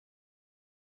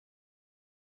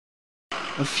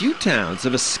A few towns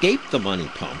have escaped the money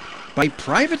pump by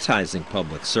privatizing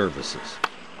public services.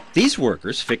 These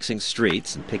workers fixing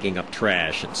streets and picking up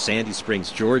trash in Sandy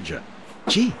Springs, Georgia.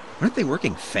 Gee, aren't they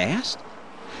working fast?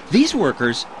 These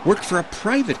workers work for a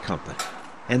private company,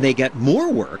 and they get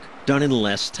more work done in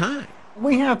less time.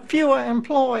 We have fewer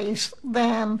employees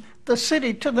than the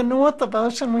city to the north of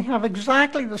us, and we have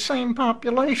exactly the same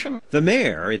population. The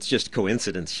mayor, it's just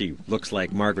coincidence she looks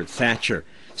like Margaret Thatcher,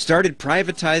 started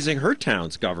privatizing her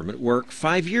town's government work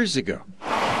 5 years ago.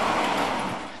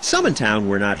 Some in town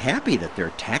were not happy that their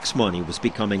tax money was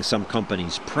becoming some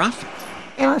company's profit.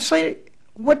 And I say,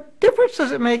 what difference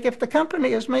does it make if the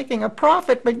company is making a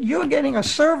profit, but you're getting a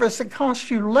service that costs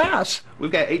you less?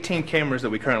 We've got 18 cameras that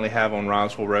we currently have on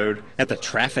Roswell Road. At the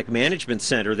Traffic Management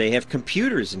Center, they have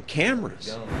computers and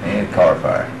cameras. And car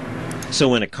fire. So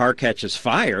when a car catches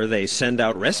fire, they send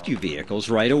out rescue vehicles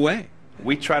right away.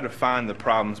 We try to find the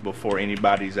problems before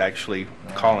anybody's actually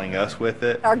calling us with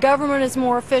it. Our government is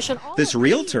more efficient. This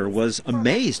realtor was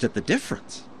amazed at the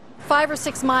difference. 5 or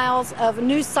 6 miles of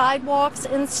new sidewalks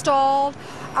installed.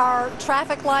 Our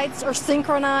traffic lights are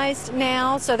synchronized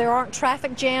now, so there aren't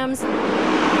traffic jams.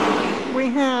 We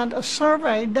had a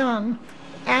survey done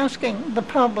asking the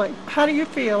public, how do you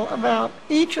feel about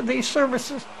each of these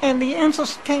services? And the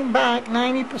answers came back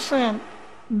 90%.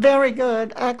 Very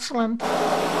good, excellent.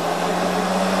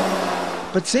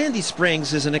 But Sandy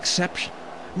Springs is an exception.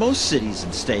 Most cities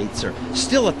and states are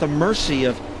still at the mercy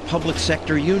of public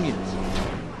sector unions.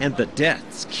 And the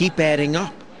debts keep adding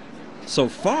up. So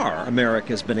far,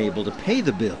 America's been able to pay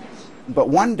the bills. But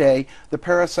one day, the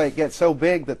parasite gets so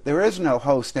big that there is no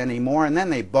host anymore, and then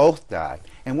they both die.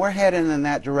 And we're heading in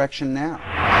that direction now.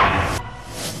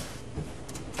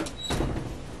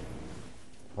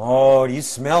 Oh, do you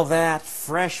smell that?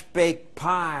 Fresh baked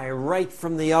pie right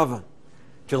from the oven.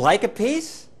 Do you like a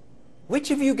piece? Which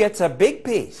of you gets a big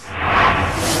piece?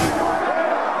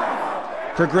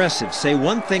 Progressives say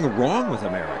one thing wrong with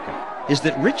America is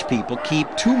that rich people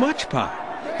keep too much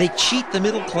pie. They cheat the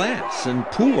middle class and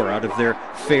poor out of their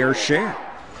fair share.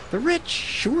 The rich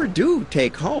sure do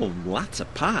take home lots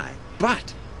of pie,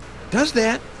 but does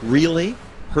that really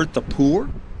hurt the poor?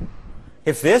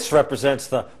 If this represents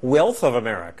the wealth of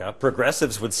America,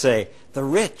 progressives would say the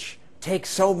rich take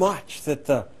so much that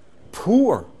the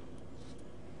poor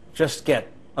just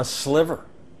get a sliver.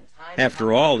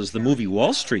 After all, as the movie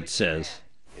Wall Street says,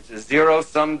 it's a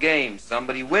zero-sum game.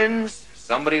 Somebody wins,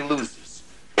 somebody loses.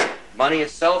 Money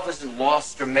itself isn't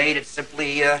lost or made, it's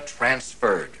simply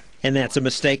transferred. And that's a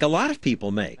mistake a lot of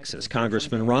people make, says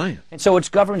Congressman Ryan. And so it's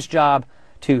government's job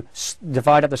to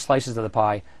divide up the slices of the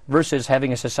pie versus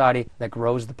having a society that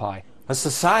grows the pie. A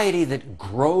society that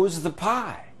grows the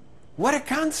pie. What a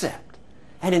concept.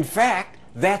 And in fact,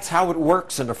 that's how it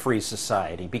works in a free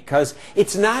society, because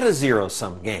it's not a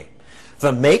zero-sum game.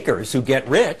 The makers who get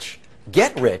rich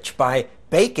by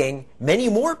baking many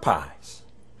more pies.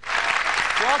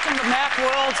 Welcome to Mac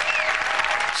World.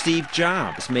 Steve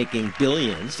Jobs making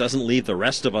billions doesn't leave the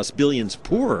rest of us billions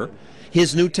poorer.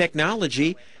 His new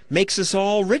technology makes us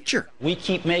all richer. We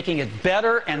keep making it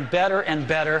better and better and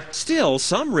better. Still,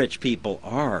 some rich people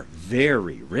are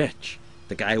very rich.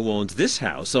 The guy who owns this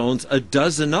house owns a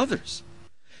dozen others.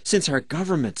 Since our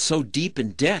government's so deep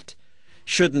in debt,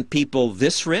 shouldn't people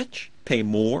this rich pay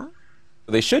more?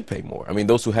 They should pay more. I mean,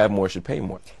 those who have more should pay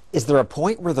more. Is there a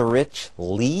point where the rich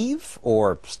leave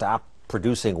or stop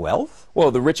producing wealth?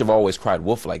 Well, the rich have always cried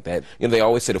wolf like that. You know, they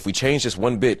always said if we change this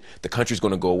one bit, the country's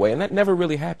going to go away, and that never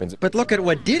really happens. But look at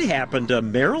what did happen to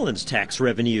Maryland's tax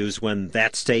revenues when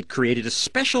that state created a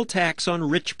special tax on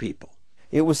rich people.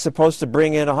 It was supposed to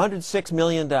bring in $106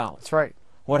 million. That's right.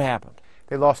 What happened?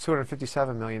 They lost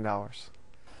 $257 million.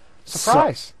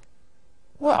 Surprise.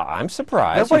 Well, I'm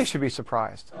surprised. Nobody should be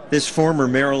surprised. This former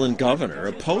Maryland governor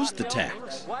opposed the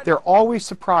tax. They're always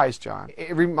surprised, John.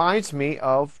 It reminds me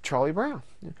of Charlie Brown.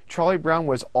 Charlie Brown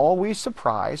was always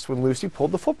surprised when Lucy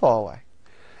pulled the football away.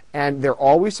 And they're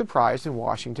always surprised in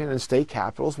Washington and state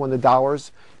capitals when the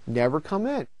dollars never come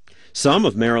in. Some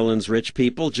of Maryland's rich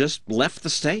people just left the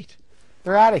state.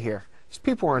 They're out of here. These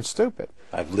people aren't stupid.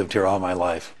 I've lived here all my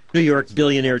life. New York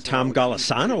billionaire Tom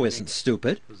Golisano isn't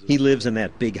stupid. He lives in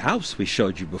that big house we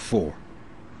showed you before.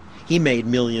 He made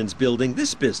millions building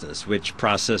this business, which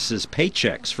processes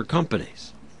paychecks for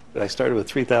companies. I started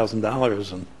with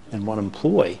 $3,000 and one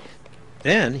employee.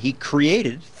 Then he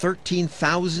created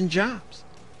 13,000 jobs.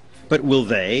 But will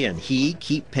they and he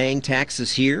keep paying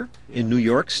taxes here in New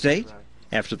York State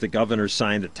after the governor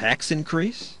signed a tax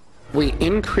increase? We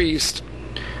increased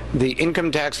the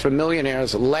income tax for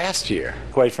millionaires last year.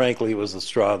 Quite frankly, it was the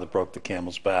straw that broke the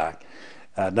camel's back.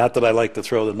 Not that I like to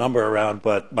throw the number around,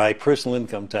 but my personal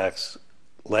income tax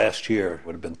last year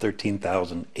would have been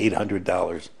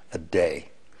 $13,800 a day.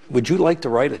 Would you like to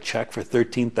write a check for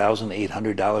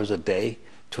 $13,800 a day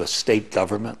to a state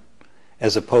government,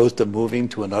 as opposed to moving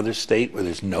to another state where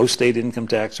there's no state income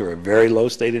tax or a very low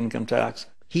state income tax?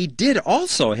 He did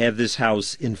also have this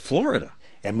house in Florida.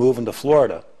 And moving to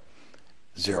Florida,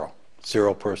 zero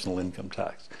personal income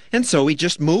tax. And so he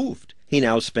just moved. He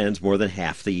now spends more than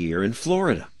half the year in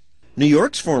Florida. New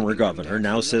York's former governor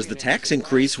now says the tax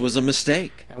increase was a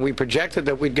mistake. And we projected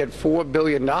that we'd get $4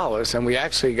 billion, and we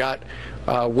actually got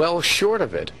well short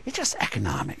of it. It's just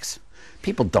economics.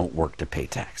 People don't work to pay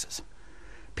taxes.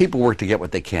 People work to get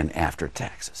what they can after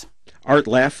taxes. Art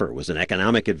Laffer was an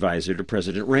economic advisor to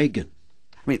President Reagan.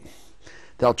 I mean,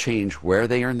 they'll change where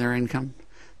they earn their income.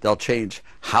 They'll change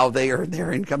how they earn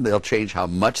their income. They'll change how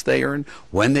much they earn,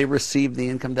 when they receive the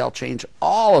income. They'll change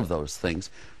all of those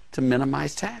things to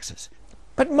minimize taxes.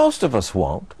 But most of us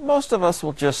won't. Most of us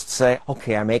will just say,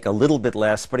 okay, I make a little bit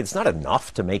less, but it's not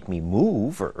enough to make me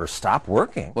move or stop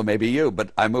working. Well, maybe you,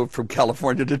 but I moved from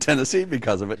California to Tennessee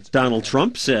because of it. Donald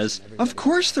Trump says, of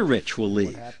course the rich will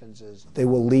leave. They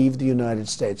will leave the United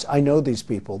States. I know these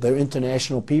people. They're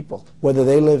international people. Whether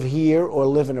they live here or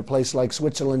live in a place like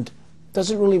Switzerland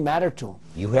doesn't really matter to them.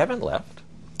 You haven't left.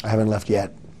 I haven't left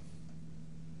yet.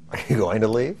 Are you going to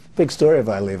leave? Big story if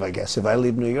I leave, I guess. If I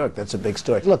leave New York, that's a big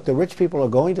story. Look, the rich people are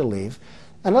going to leave,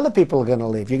 and other people are going to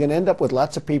leave. You're going to end up with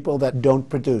lots of people that don't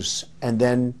produce, and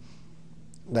then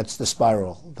that's the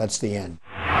spiral. That's the end.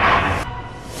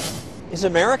 Is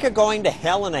America going to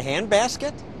hell in a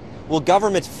handbasket? Will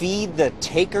government feed the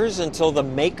takers until the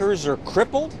makers are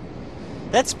crippled?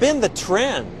 That's been the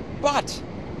trend, but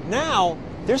now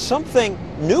there's something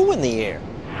new in the air.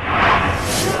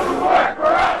 You work for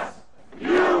us!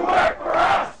 You work for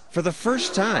us! For the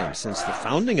first time since the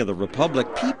founding of the Republic,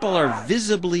 people are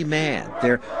visibly mad.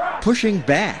 They're pushing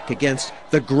back against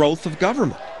the growth of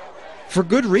government. For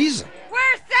good reason.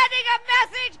 We're sending a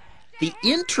message! The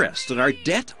interest in our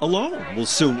debt alone will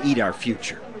soon eat our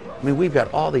future. I mean, we've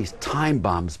got all these time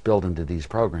bombs built into these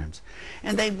programs,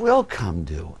 and they will come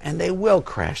due, and they will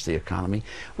crash the economy.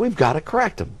 We've got to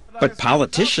correct them. But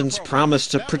politicians promise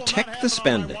to protect the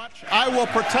spending. I will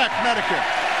protect Medicare.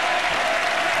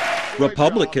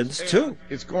 Republicans, too.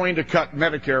 It's going to cut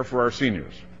Medicare for our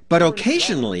seniors. But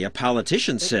occasionally a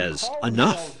politician says,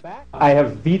 enough. I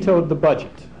have vetoed the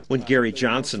budget. When Gary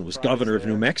Johnson was governor of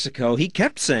New Mexico, he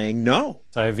kept saying no.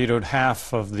 I vetoed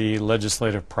half of the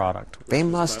legislative product. They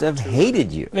must have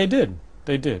hated you. They did.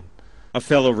 They did. A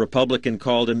fellow Republican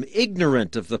called him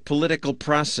ignorant of the political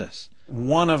process.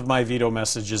 One of my veto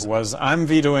messages was, I'm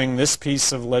vetoing this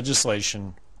piece of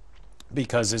legislation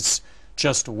because it's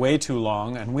just way too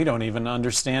long and we don't even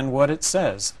understand what it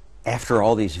says. After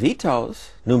all these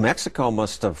vetoes, New Mexico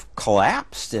must have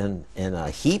collapsed in a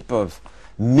heap of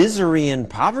misery and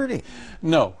poverty.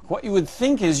 No. What you would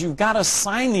think is you've got to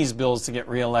sign these bills to get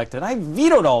reelected. I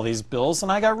vetoed all these bills and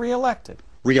I got reelected.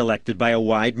 Reelected by a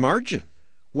wide margin,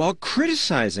 while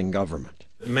criticizing government.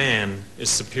 Man is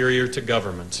superior to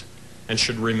government and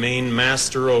should remain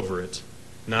master over it,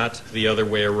 not the other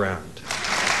way around.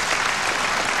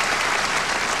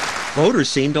 Voters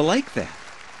seemed to like that,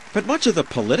 but much of the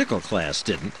political class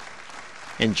didn't.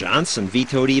 And Johnson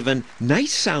vetoed even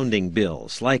nice-sounding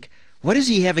bills, like, what does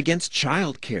he have against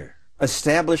child care?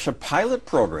 Establish a pilot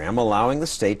program allowing the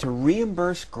state to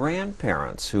reimburse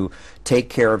grandparents who take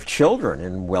care of children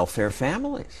in welfare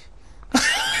families.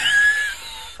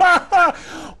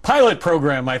 Pilot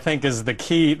program, I think, is the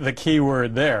key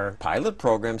word there. Pilot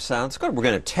program sounds good. We're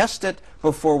going to test it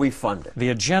before we fund it. The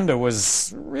agenda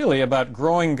was really about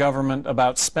growing government,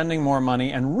 about spending more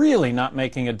money, and really not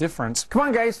making a difference. Come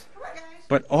on, guys.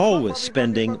 But always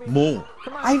spending more.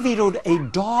 I vetoed a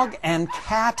dog and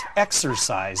cat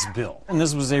exercise bill. And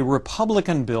this was a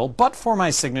Republican bill, but for my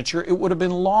signature, it would have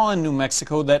been law in New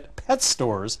Mexico that pet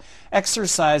stores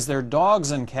exercise their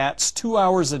dogs and cats 2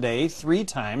 hours a day, 3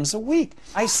 times a week.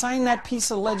 I signed that piece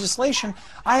of legislation.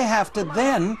 I have to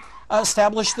then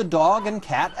establish the dog and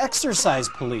cat exercise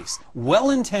police.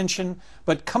 Well-intentioned,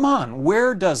 but come on,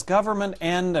 where does government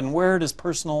end and where does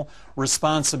personal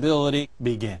responsibility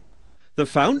begin? The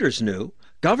founders knew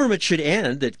government should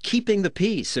end at keeping the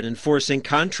peace and enforcing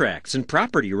contracts and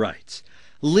property rights.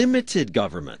 Limited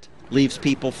government leaves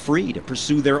people free to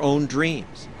pursue their own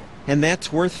dreams, and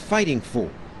that's worth fighting for.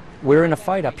 We're in a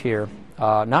fight up here,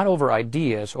 not over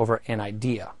ideas, over an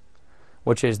idea,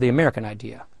 which is the American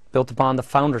idea, built upon the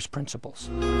founders' principles.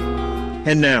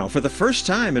 And now, for the first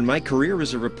time in my career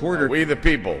as a reporter, We the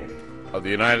people of the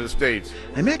United States.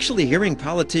 I'm actually hearing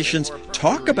politicians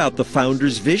talk about the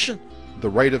founders' vision. the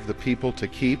right of the people to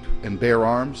keep and bear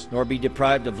arms, nor be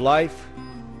deprived of life,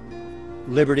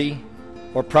 liberty,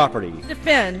 or property.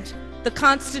 Defend the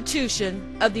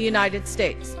Constitution of the United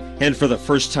States. And for the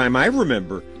first time I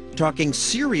remember, talking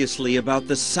seriously about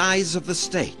the size of the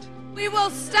state. We will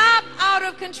stop out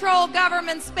of control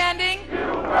government spending. You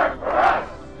work for us.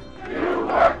 You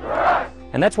work for us.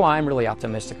 And that's why I'm really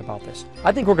optimistic about this.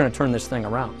 I think we're going to turn this thing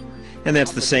around. And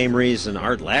that's the same reason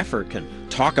Art Laffer can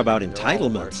talk about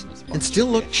entitlements and still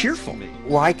look cheerful.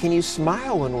 Why can you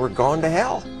smile when we're going to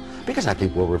hell? Because I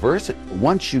think we'll reverse it.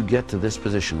 Once you get to this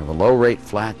position of a low-rate,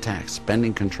 flat tax,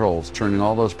 spending controls, turning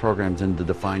all those programs into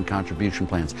defined contribution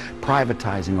plans,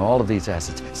 privatizing all of these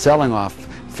assets, selling off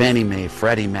Fannie Mae,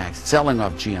 Freddie Mac, selling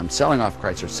off GM, selling off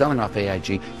Chrysler, selling off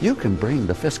AIG, you can bring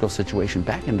the fiscal situation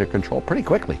back under control pretty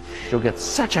quickly. You'll get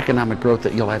such economic growth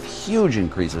that you'll have huge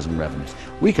increases in revenues.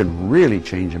 We can really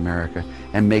change America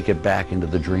and make it back into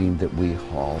the dream that we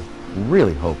all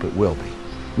really hope it will be.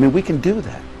 I mean, we can do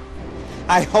that.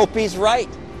 I hope he's right.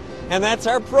 And that's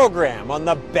our program on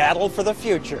the battle for the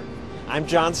future. I'm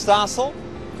John Stossel.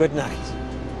 Good night.